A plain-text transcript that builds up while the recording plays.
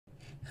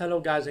Hello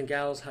guys and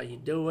gals, how you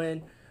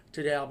doing?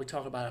 Today I'll be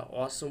talking about an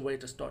awesome way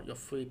to start your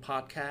free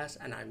podcast,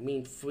 and I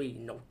mean free,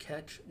 no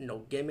catch, no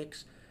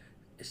gimmicks.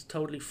 It's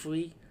totally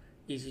free,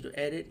 easy to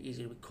edit,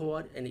 easy to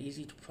record, and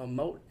easy to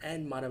promote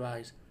and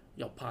monetize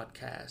your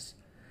podcast.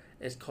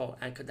 It's called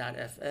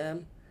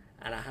Anchor.fm,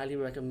 and I highly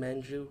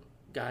recommend you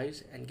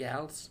guys and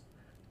gals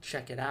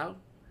check it out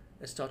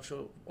and start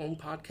your own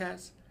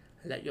podcast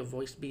and let your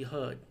voice be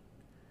heard.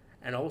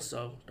 And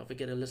also, don't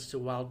forget to listen to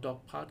Wild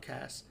Dog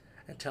Podcast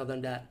and tell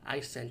them that I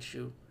sent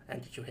you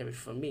and that you hear it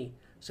from me.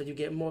 So you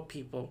get more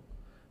people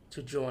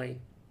to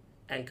join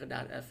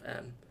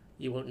Anchor.fm.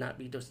 You will not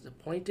be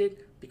disappointed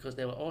because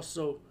they will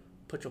also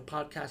put your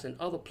podcast in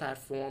other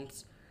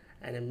platforms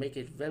and then make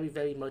it very,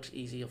 very much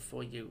easier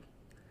for you.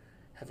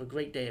 Have a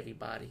great day,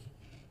 everybody.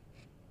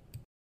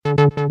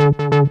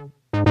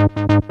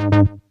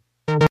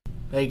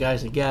 Hey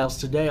guys and gals,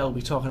 today I'll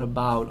be talking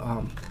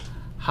about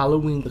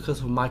Halloween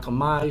because of Michael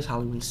Myers,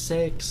 Halloween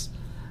 6.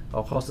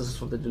 Of course, this is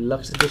for the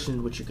deluxe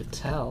edition, which you could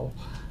tell.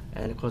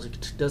 And of course,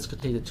 it does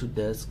contain the 2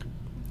 disc,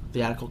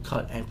 theatrical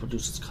cut and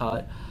producer's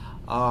cut.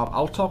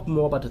 I'll talk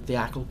more about the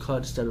theatrical cut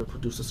instead of the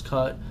producer's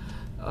cut,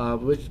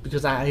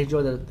 because I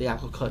enjoy the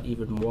theatrical cut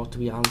even more, to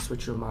be honest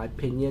with you, in my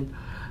opinion.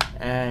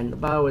 And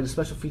by the way, the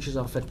special features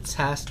are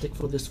fantastic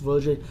for this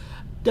version.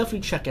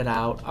 Definitely check it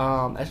out.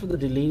 As for the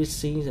deleted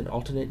scenes and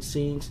alternate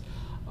scenes,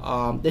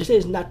 they say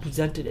it's not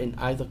presented in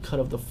either cut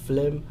of the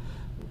film,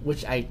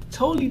 which I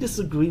totally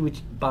disagree with,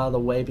 by the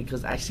way,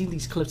 because I've seen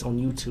these clips on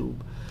YouTube.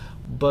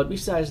 But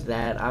besides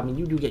that, I mean,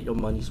 you do get your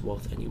money's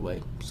worth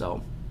anyway.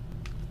 So,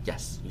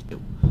 yes, you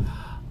do.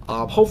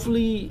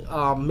 Hopefully,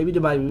 maybe they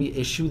might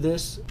reissue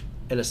this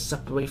in a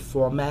separate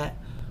format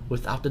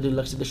without the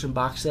deluxe edition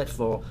box set,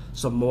 for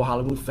some more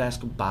Halloween fans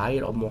could buy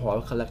it, or more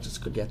horror collectors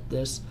could get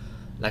this,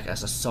 like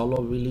as a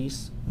solo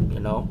release,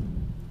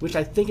 which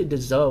I think it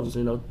deserves.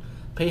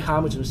 Pay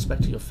homage and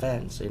respect to your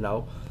fans.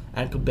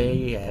 Anchor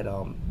Bay and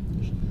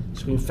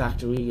Scream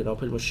Factory,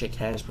 pretty much shake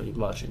hands pretty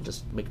much and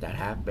just make that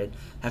happen.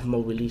 Have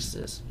more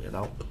releases,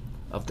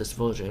 of this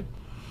version.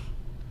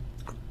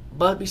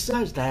 But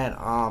besides that,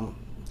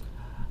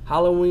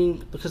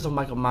 Halloween, because of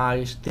Michael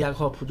Myers,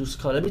 theatrical producer's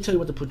cut. Let me tell you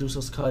what the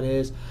producer's cut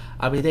is.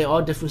 I mean, there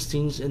are different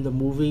scenes in the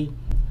movie,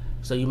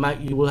 so you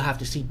will have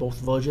to see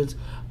both versions.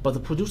 But the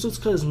producer's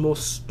cut is more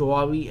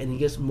story, and it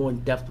gets more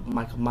in depth with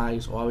Michael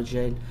Myers'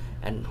 origin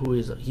and who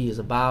he is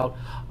about.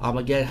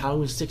 Again,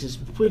 Halloween 6 is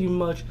pretty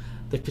much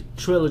the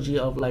trilogy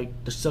of like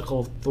the Circle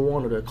of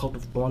Thorn or the Cult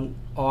of Thorn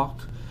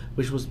arc,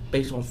 which was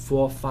based on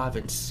 4, 5,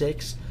 and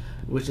 6,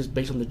 which is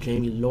based on the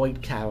Jamie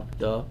Lloyd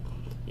character,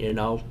 and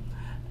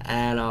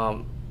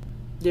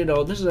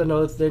this is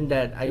another thing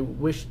that I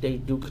wish they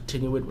do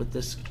continue it with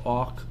this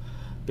arc,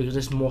 because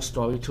there's more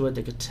story to it.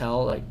 They could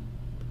tell, like,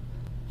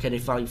 can they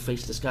finally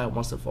face this guy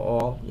once and for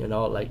all,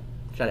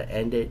 try to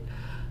end it.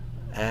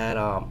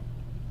 And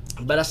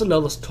but that's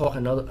another talk,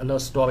 another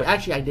story.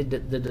 Actually, I did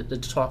the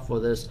talk for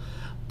this,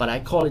 but I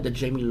call it the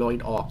Jamie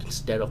Lloyd arc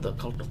instead of the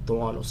Cult of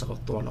Thorn or Circle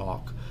of Thorn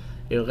arc.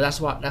 That's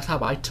how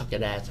I took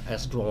it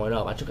as growing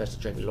up. I took it as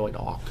the Jamie Lloyd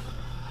arc.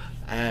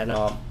 And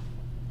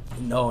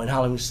in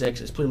Halloween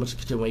 6, it's pretty much a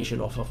continuation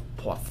of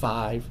Part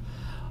 5.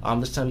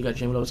 This time you got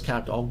Jamie Lloyd's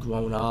character all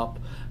grown up,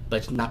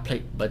 but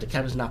the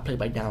character's not played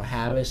by Danielle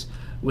Harris.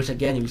 Which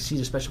again, if you see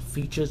the special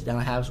features,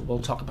 Danielle Harris will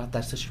talk about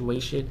that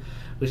situation,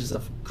 which is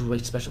a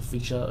great special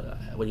feature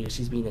when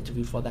she's being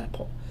interviewed for that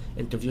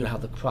interview and how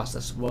the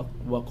process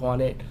work on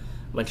it,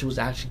 when she was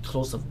actually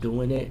close of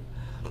doing it.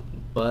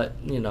 But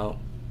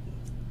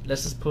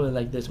let's just put it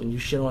like this: when you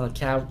shit on a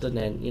character,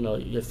 then you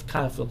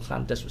kind of feel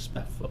kind of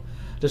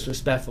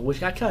disrespectful,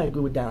 which I kind of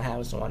agree with Danielle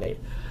Harris on it.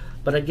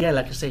 But again,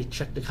 like I say,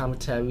 check the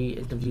commentary,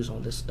 interviews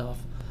on this stuff.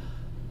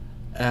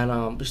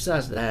 And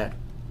besides that,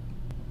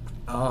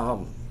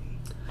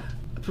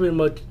 pretty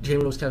much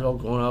Jamie Lloyd's character all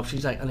grown up.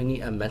 She's like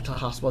underneath a mental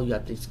hospital. You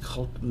got these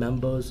cult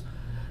members.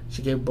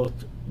 She gave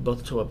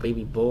birth to a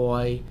baby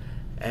boy,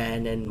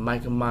 and then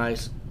Michael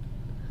Myers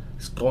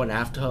is going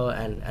after her,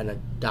 and a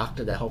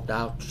doctor that helped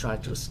out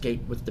trying to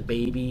escape with the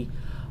baby.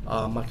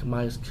 Michael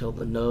Myers killed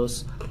the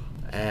nurse,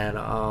 and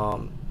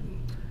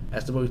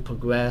as the movie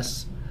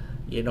progressed,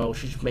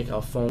 she's making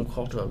a phone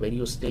call to a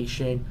radio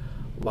station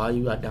while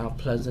you are Donald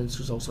Pleasence,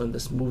 who's also in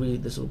this movie.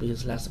 This will be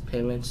his last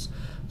appearance,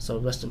 so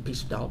rest in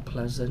peace, Donald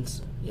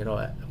Pleasence,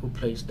 who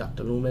plays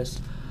Dr. Loomis.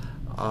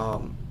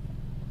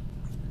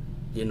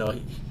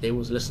 They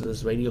was listening to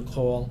this radio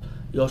call.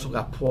 You also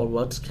got Paul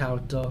Rudd's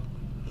character,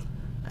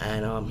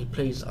 and he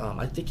plays,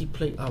 I think he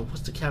played,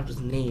 what's the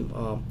character's name?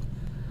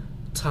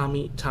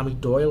 Tommy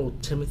Doyle, or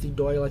Timothy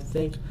Doyle, I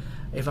think.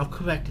 If I'm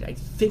correct, I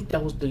think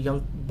that was the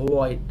young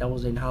boy that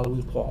was in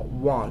Halloween Part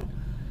 1,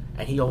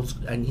 and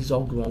he's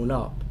all grown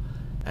up.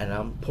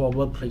 And Paul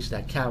Rudd plays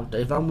that character.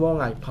 If I'm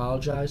wrong, I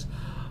apologize.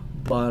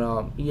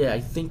 But yeah, I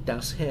think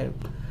that's him.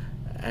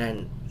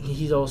 And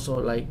he's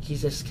also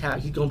he's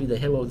gonna be the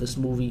hero of this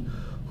movie,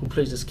 who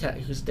plays this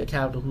he's the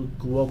character who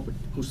grew up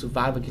who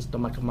survived against the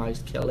Michael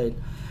Myers killing.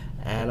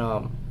 And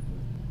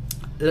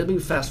let me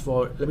fast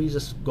forward. Let me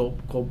just go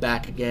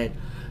back again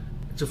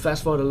to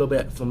fast forward a little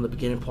bit from the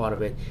beginning part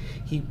of it,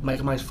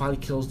 Michael Myers finally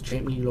kills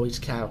Jamie Lloyd's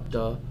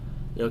character.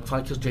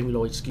 Finally kills Jamie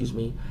Lloyd, excuse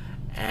me,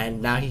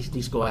 and now he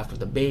needs to go after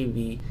the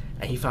baby,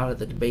 and he found out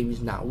that the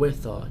baby's not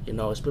with her.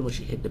 It's pretty much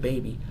she hid the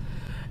baby.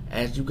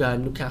 As you got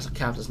new cast of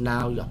characters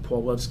now, you got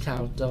Paul Rudd's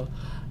character,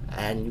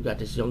 and you got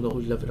this young girl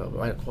who's living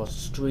right across the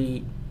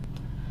street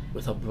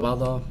with her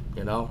brother,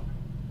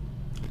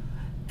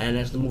 And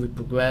as the movie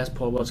progressed,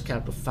 Paul Rudd's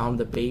character found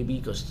the baby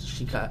because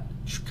he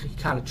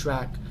kind of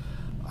tracked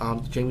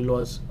Jamie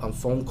Lloyd's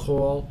phone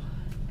call,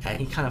 and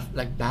he kind of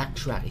like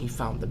backtracked. And he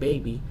found the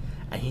baby,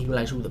 and he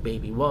realized who the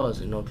baby was.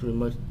 Pretty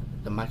much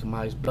the Michael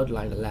Myers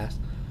bloodline,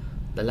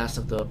 the last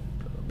of the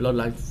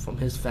bloodline from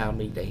his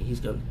family. That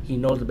he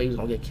knows the baby's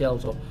gonna get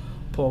killed, so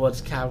Paul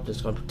Rudd's character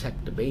is gonna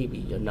protect the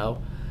baby.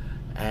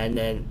 And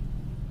then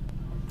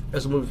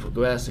as the movie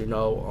progressed, you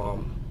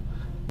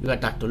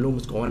got Dr.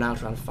 Loomis going out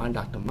trying to find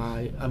trying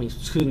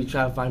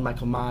to find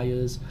Michael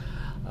Myers.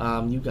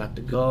 You got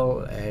the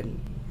girl and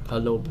her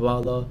little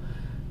brother.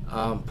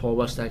 Paul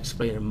Rudd started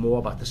explaining more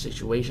about the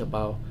situation,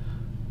 about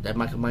that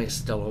Michael Myers is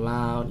still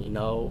around.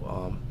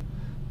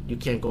 You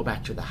can't go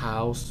back to the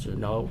house,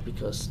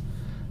 because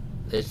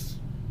that's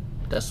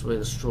where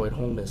the destroyed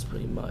home is,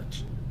 pretty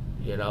much,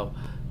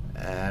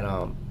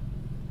 and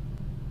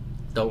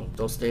don't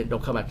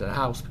come back to the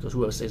house, because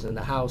whoever stays in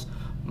the house,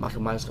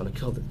 Michael Myers is gonna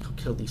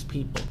kill these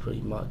people,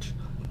 pretty much.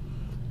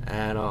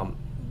 And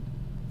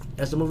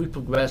as the movie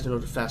progressed,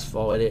 to fast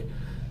forward it,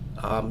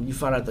 you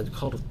find out that the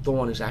Cult of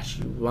Thorn is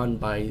actually run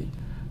by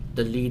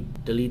the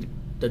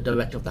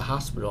director of the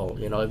hospital.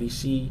 If you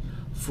see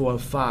 4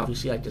 and 5, you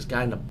see like this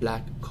guy in a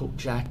black coat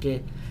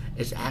jacket.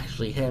 It's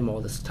actually him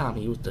all this time.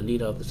 He was the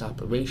leader of this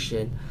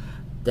operation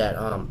that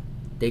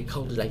they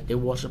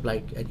worship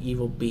like an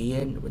evil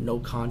being with no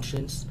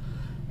conscience,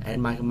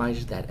 and Michael Myers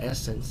is that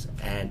essence.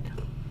 And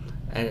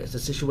as the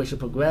situation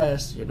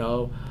progressed,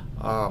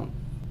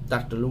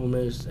 Dr.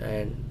 Loomis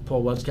and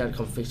Paul Rudd's character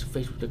come face to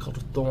face with the Cult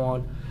of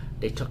Thorn.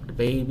 They took the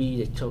baby,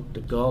 they took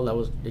the girl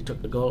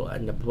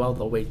and the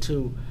brother away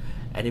too,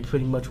 and they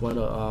pretty much want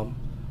to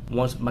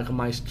once Michael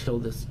Myers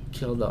killed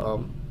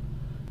the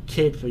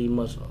kid, pretty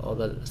much, or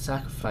the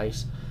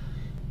sacrifice,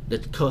 the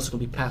curse is gonna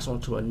be passed on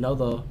to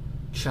another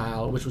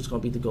child, which was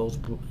gonna be the girl's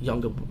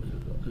younger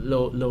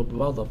little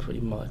brother, pretty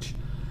much.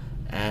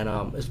 And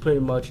it's pretty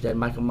much that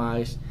Michael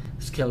Myers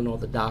is killing all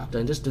the doctor,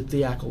 and just the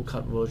theatrical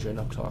cut version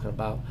I'm talking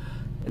about,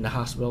 in the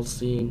hospital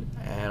scene.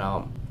 And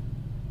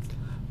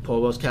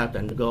Paul Rudd's character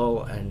and the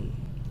girl and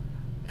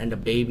the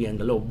baby and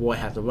the little boy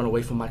have to run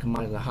away from Michael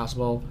Myers in the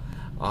hospital.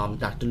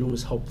 Dr.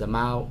 Loomis helped them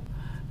out.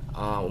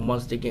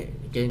 Once they get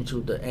into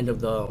the end of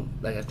the,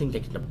 I think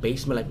in the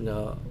basement, like in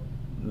the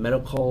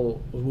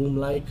medical room,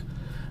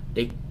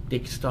 they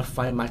start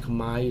fighting Michael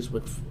Myers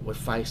with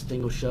fire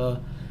extinguisher.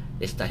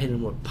 They start hitting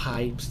him with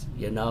pipes,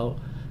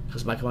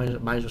 because Michael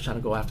Myers was trying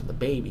to go after the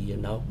baby,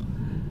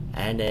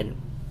 And then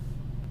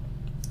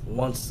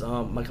once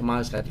Michael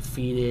Myers got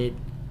defeated,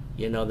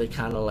 they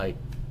kind of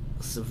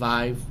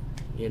survive,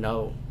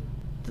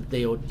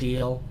 the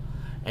ordeal.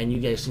 And you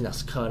get a scene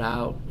that's cut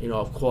out.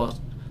 Of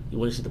course,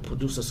 when you see the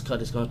producer's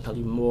cut, it's going to tell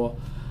you more.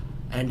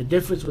 And the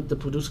difference with the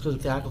producer's cut and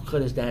the theatrical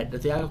cut is that the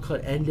theatrical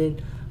cut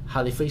ending,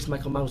 how they faced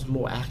Michael Myers, was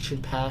more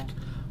action-packed.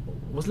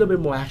 Was a little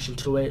bit more action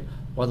to it,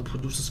 while the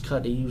producer's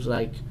cut, they use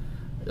like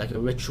a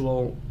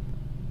ritual,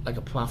 like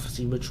a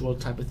prophecy ritual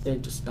type of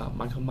thing to stop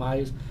Michael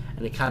Myers,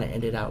 and it kind of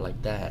ended out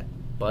like that.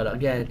 But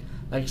again,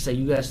 like I said,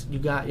 you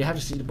have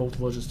to see both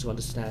versions to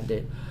understand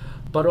it.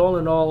 But all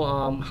in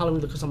all,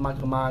 Halloween: The Curse of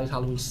Michael Myers,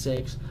 Halloween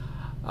 6.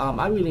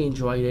 I really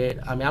enjoyed it.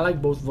 I like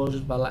both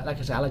versions, but like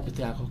I said, I like the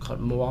theatrical cut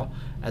more,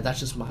 and that's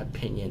just my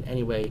opinion.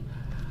 Anyway,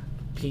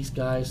 peace,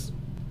 guys.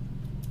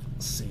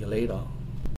 See you later.